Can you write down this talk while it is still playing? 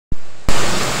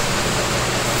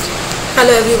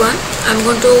Hello everyone, I'm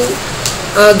going to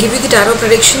give you the tarot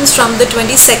predictions from the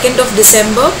 22nd of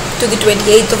December to the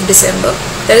 28th of December,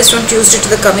 that is from Tuesday to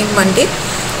the coming Monday,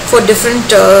 for different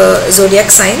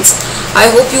zodiac signs. I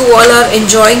hope you all are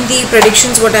enjoying the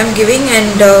predictions what I'm giving,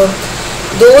 and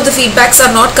though the feedbacks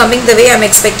are not coming the way I'm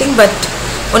expecting, but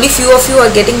only few of you are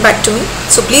getting back to me,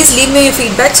 so please leave me your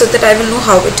feedback so that I will know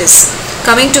how it is.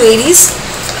 Coming to Aries,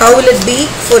 how will it be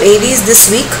for Aries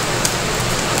this week?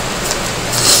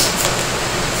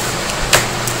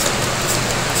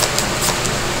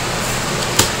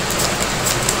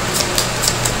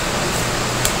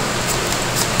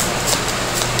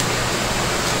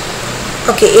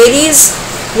 Okay, Aries,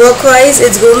 work-wise,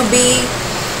 it's going to be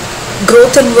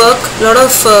growth in work. A lot of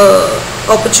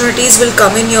opportunities will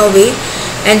come in your way,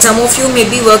 and some of you may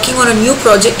be working on a new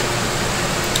project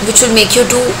which will make you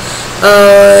to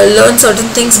learn certain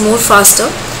things more faster.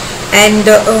 And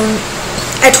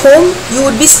at home, you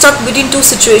would be stuck between two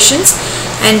situations,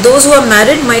 and those who are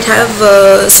married might have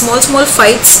small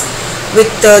fights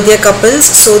with their couples,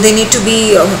 so they need to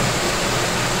be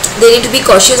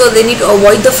cautious, or they need to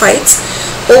avoid the fights.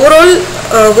 Overall,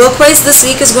 work-wise, this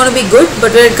week is going to be good,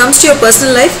 but when it comes to your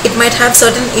personal life, it might have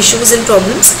certain issues and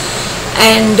problems.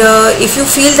 And if you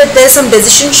feel that there is some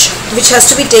decision which has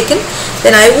to be taken,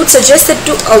 then I would suggest that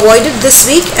to avoid it this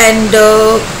week and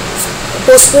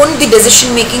postpone the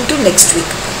decision making to next week.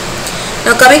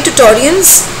 Now coming to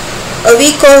Taurians, a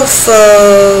week of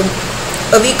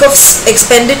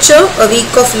expenditure, a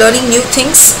week of learning new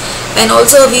things, and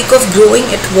also a week of growing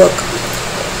at work.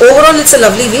 Overall, it's a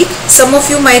lovely week. Some of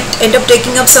you might end up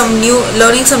taking up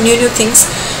learning some new things,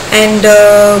 and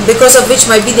because of which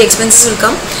might be the expenses will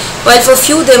come, while for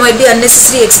few there might be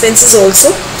unnecessary expenses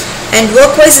also. And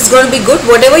work-wise, it's going to be good.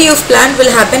 Whatever you've planned will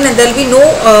happen, and there will be no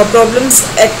problems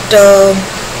at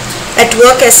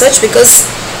work as such, because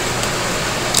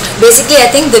basically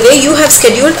I think the way you have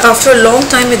scheduled, after a long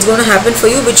time it's going to happen for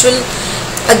you, which will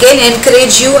again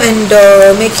encourage you and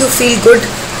make you feel good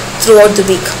throughout the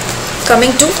week.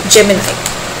 Coming to Gemini.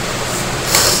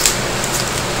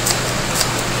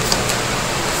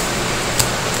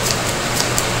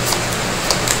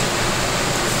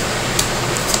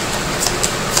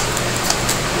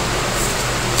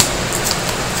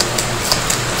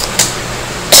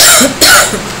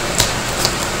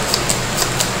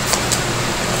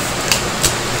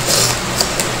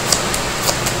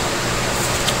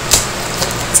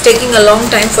 It's taking a long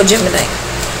time for Gemini.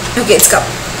 Okay, it's come.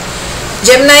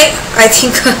 Gemini, I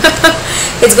think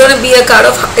it's going to be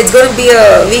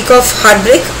a week of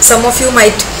heartbreak. Some of you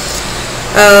might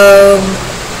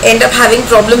end up having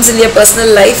problems in their personal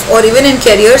life or even in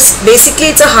careers. Basically,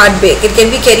 it's a heartbreak. It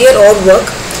can be career or work,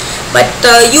 but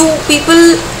you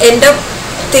people end up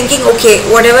thinking, okay,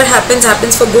 whatever happens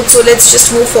for good, so let's just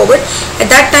move forward.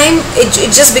 At that time, it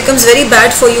just becomes very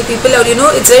bad for you people, or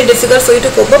it's very difficult for you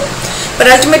to cope up. But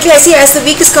ultimately, I see as the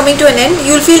week is coming to an end,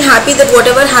 you'll feel happy that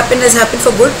whatever happened has happened for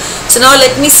good. So now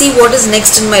let me see what is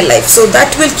next in my life. So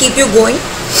that will keep you going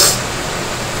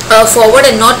forward,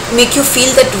 and not make you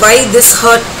feel that why this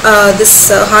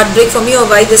heartbreak for me, or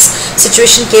why this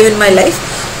situation came in my life.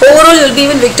 Overall, you'll be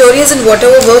even victorious in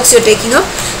whatever works you're taking up,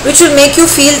 which will make you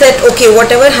feel that okay,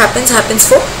 whatever happens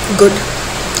for good.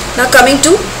 Now coming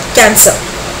to Cancer.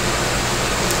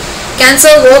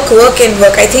 Cancer, work and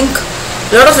work. I think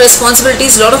a lot of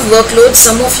responsibilities, a lot of workloads.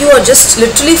 Some of you are just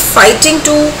literally fighting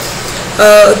to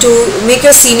make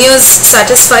your seniors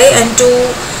satisfy, and to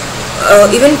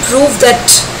even prove that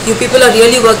you people are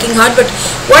really working hard. But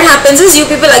what happens is, you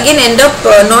people again end up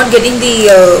not getting the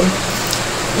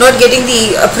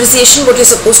appreciation what you're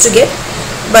supposed to get.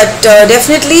 But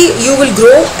definitely you will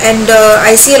grow, and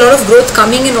I see a lot of growth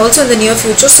coming in also in the near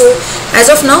future. So as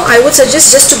of now, I would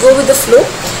suggest just to go with the flow.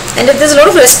 And if there's a lot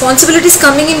of responsibilities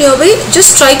coming in your way,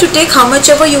 just try to take how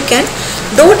much ever you can.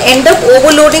 Don't end up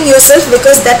overloading yourself,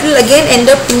 because that will again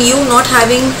end up in you not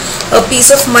having a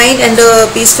peace of mind and a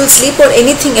peaceful sleep or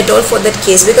anything at all for that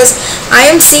case. Because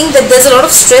I am seeing that there's a lot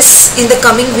of stress in the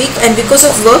coming week, and because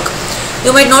of work,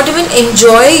 you might not even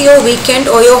enjoy your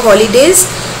weekend or your holidays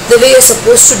the way you're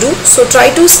supposed to do. So try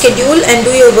to schedule and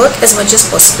do your work as much as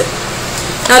possible.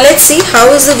 Now let's see how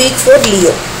is the week for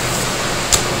Leo.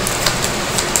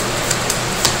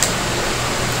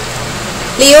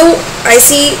 Leo, I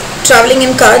see traveling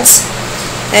in cards,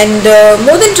 and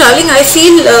more than traveling, I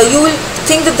feel you will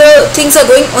think that the things are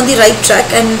going on the right track,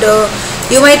 and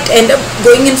you might end up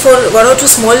going in for one or two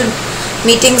small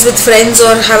meetings with friends,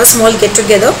 or have a small get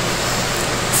together.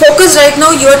 Focus right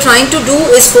now you are trying to do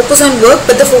is focus on work,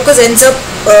 but the focus ends up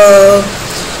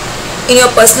in your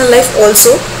personal life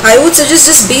also. I would suggest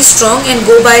just be strong and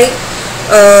go by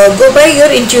go by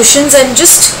your intuitions and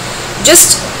just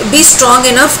be strong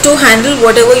enough to handle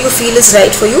whatever you feel is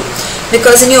right for you,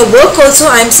 because in your work also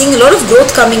I am seeing a lot of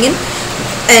growth coming in,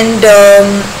 and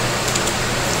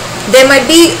there might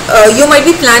be you might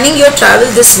be planning your travel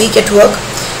this week at work,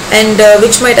 and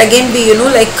which might again be,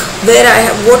 like where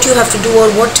what you have to do or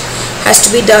what has to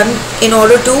be done in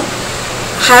order to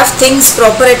have things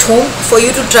proper at home for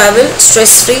you to travel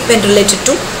stress free when related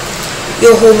to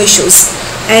your home issues.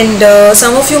 And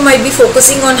some of you might be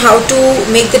focusing on how to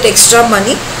make that extra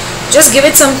money. Just give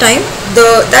it some time,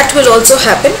 that will also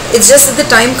happen. It's just that the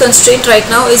time constraint right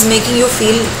now is making you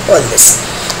feel all this.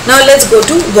 Now let's go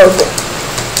to Virgo.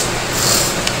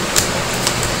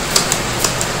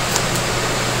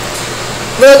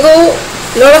 Virgo,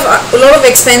 a lot of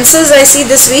expenses I see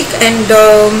this week, and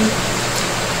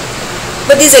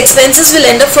but these expenses will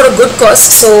end up for a good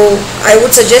cost, so I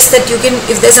would suggest that you can,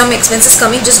 if there's some expenses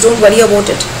coming, just don't worry about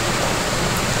it.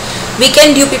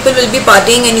 Weekend, you people will be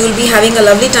partying and you'll be having a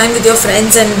lovely time with your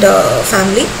friends and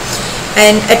family.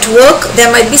 And at work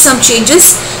there might be some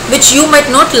changes which you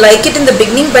might not like it in the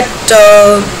beginning, but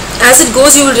as it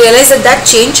goes you will realize that that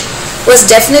change was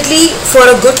definitely for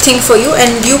a good thing for you,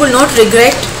 and you will not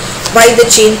regret why the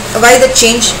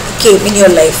change came in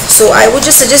your life. So I would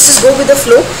just suggest, just go with the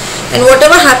flow, and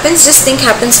whatever happens, just think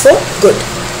happens for good.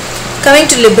 Coming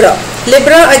to Libra.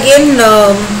 Again,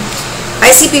 I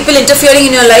see people interfering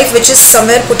in your life, which is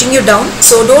somewhere putting you down.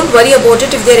 So don't worry about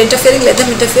it. If they're interfering, let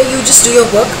them interfere. You just do your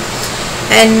work.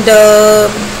 And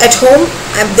at home,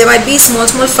 there might be small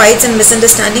fights and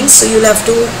misunderstandings, so you'll have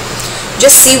to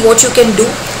just see what you can do.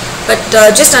 But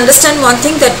just understand one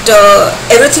thing, that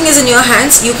everything is in your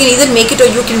hands. You can either make it or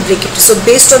you can break it. So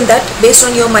based on that, based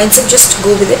on your mindset, just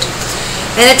go with it.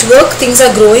 And at work, things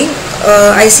are growing.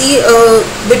 I see a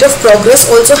bit of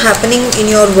progress also happening in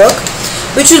your work,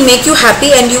 which will make you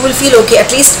happy, and you will feel okay.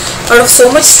 At least out of so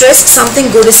much stress,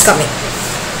 something good is coming.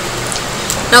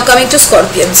 Now coming to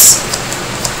Scorpions.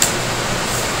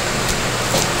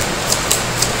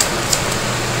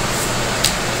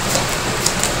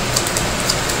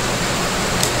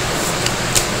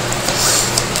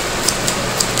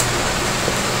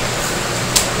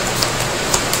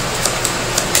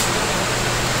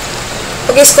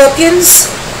 Okay, Scorpions,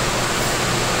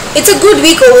 it's a good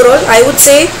week overall. I would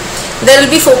say there will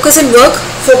be focus in work,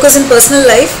 focus in personal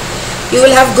life. You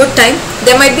will have good time.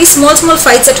 There might be small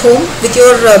fights at home with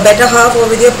your better half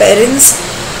or with your parents.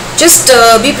 Just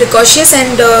be precautious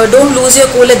and don't lose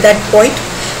your cool at that point.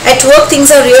 At work,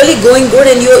 things are really going good,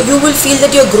 and you will feel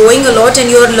that you're growing a lot and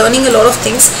you're learning a lot of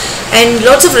things, and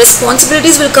lots of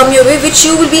responsibilities will come your way, which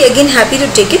you will be again happy to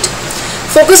take it.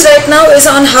 Focus right now is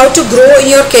on how to grow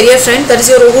in your career, friend. That is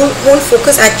your whole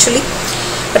focus actually.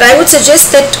 But I would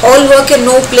suggest that all work and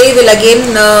no play will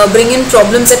again bring in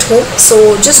problems at home.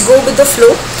 So just go with the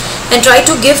flow and try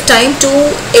to give time to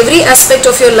every aspect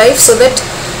of your life, so that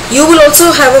you will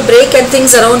also have a break and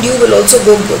things around you will also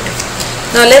go good.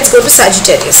 Now let's go to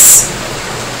Sagittarius.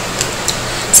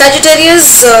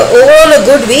 Sagittarius, overall a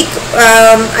good week.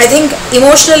 I think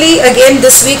emotionally again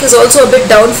this week is also a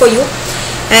bit down for you,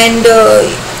 and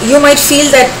you might feel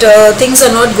that things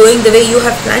are not going the way you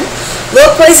have planned.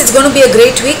 Work wise, it's going to be a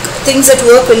great week. Things at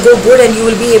work will go good, and you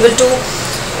will be able to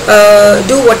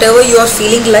do whatever you are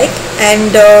feeling like.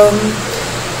 And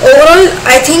overall,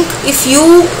 I think if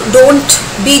you don't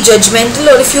be judgmental,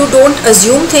 or if you don't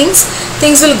assume things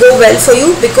will go well for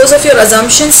you. Because of your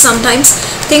assumptions, sometimes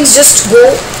things just go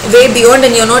way beyond,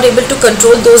 and you're not able to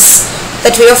control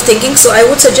that way of thinking. So I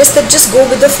would suggest that just go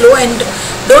with the flow and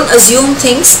don't assume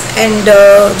things, and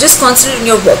just concentrate on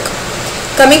your work.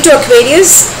 Coming to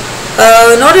Aquarius,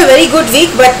 not a very good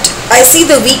week, but I see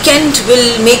the weekend will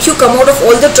make you come out of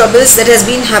all the troubles that has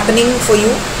been happening for you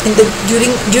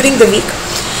during the week.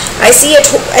 I see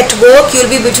at work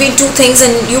you'll be between two things,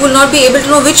 and you will not be able to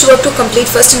know which work to complete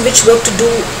first and which work to do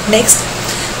next.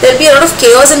 There will be a lot of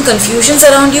chaos and confusions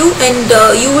around you, and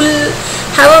you will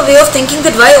have a way of thinking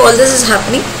that why all this is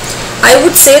happening. I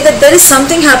would say that there is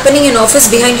something happening in office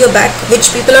behind your back, which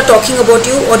people are talking about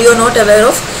you or you're not aware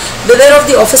of. Beware of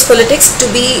the office politics to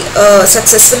be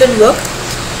successful in work.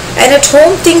 And at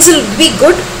home, things will be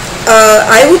good.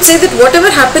 I would say that whatever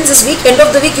happens this week, end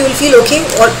of the week, you will feel okay.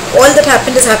 All that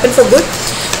happened has happened for good.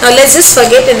 Now let's just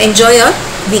forget and enjoy our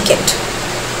weekend.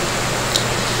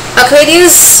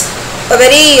 Aquarius, a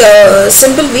very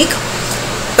simple week,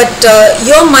 but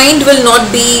your mind will not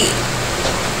be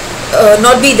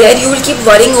there. You will keep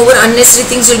worrying over unnecessary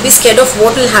things. You'll be scared of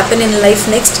what will happen in life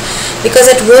next, because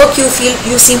at work you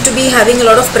seem to be having a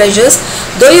lot of pressures.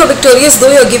 Though you're victorious,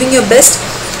 though you're giving your best,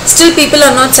 still people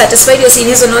are not satisfied, your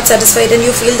seniors are not satisfied, and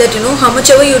you feel that how much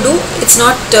ever you do, it's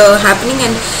not happening,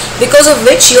 and because of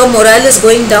which your morale is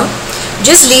going down,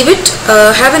 just leave it.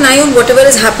 Have an eye on whatever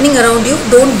is happening around you.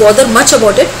 Don't bother much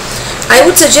about it. I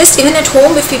would suggest, even at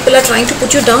home, if people are trying to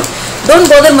put you down, don't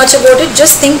bother much about it.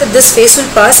 Just think that this phase will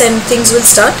pass and things will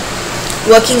start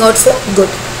working out for good.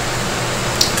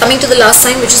 Coming to the last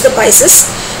sign, which is the Pisces,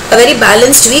 a very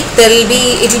balanced week.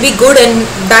 It will be good and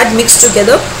bad mixed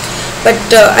together, but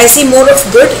I see more of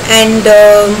good. And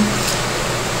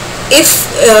if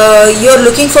you're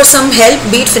looking for some help,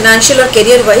 be it financial or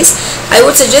career wise, I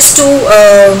would suggest to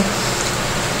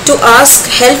ask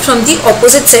help from the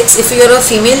opposite sex. If you're a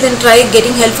female, then try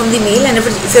getting help from the male, and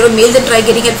if you're a male, then try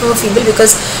getting help from a female,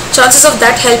 because chances of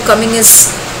that help coming is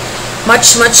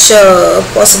much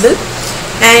possible.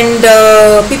 And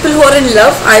people who are in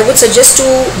love, I would suggest to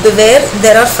beware.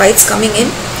 There are fights coming in,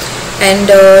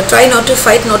 and try not to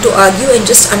fight, not to argue, and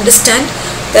just understand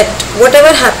that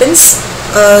whatever happens,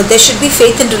 there should be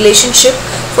faith in relationship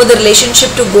for the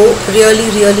relationship to go really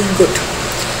good.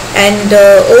 And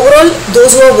overall,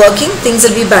 those who are working, things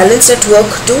will be balanced at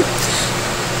work too.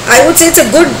 I would say it's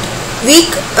a good week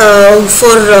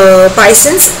for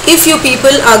Pisces. If you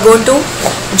people are going to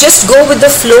just go with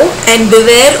the flow and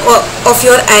beware of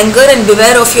your anger, and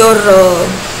beware of your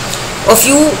of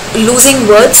you losing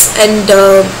words and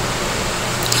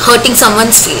hurting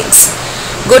someone's feelings.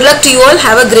 Good luck to you all.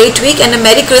 Have a great week and a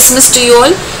Merry Christmas to you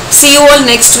all. See you all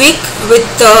next week with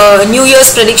New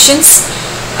Year's predictions.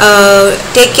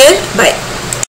 Take care. Bye.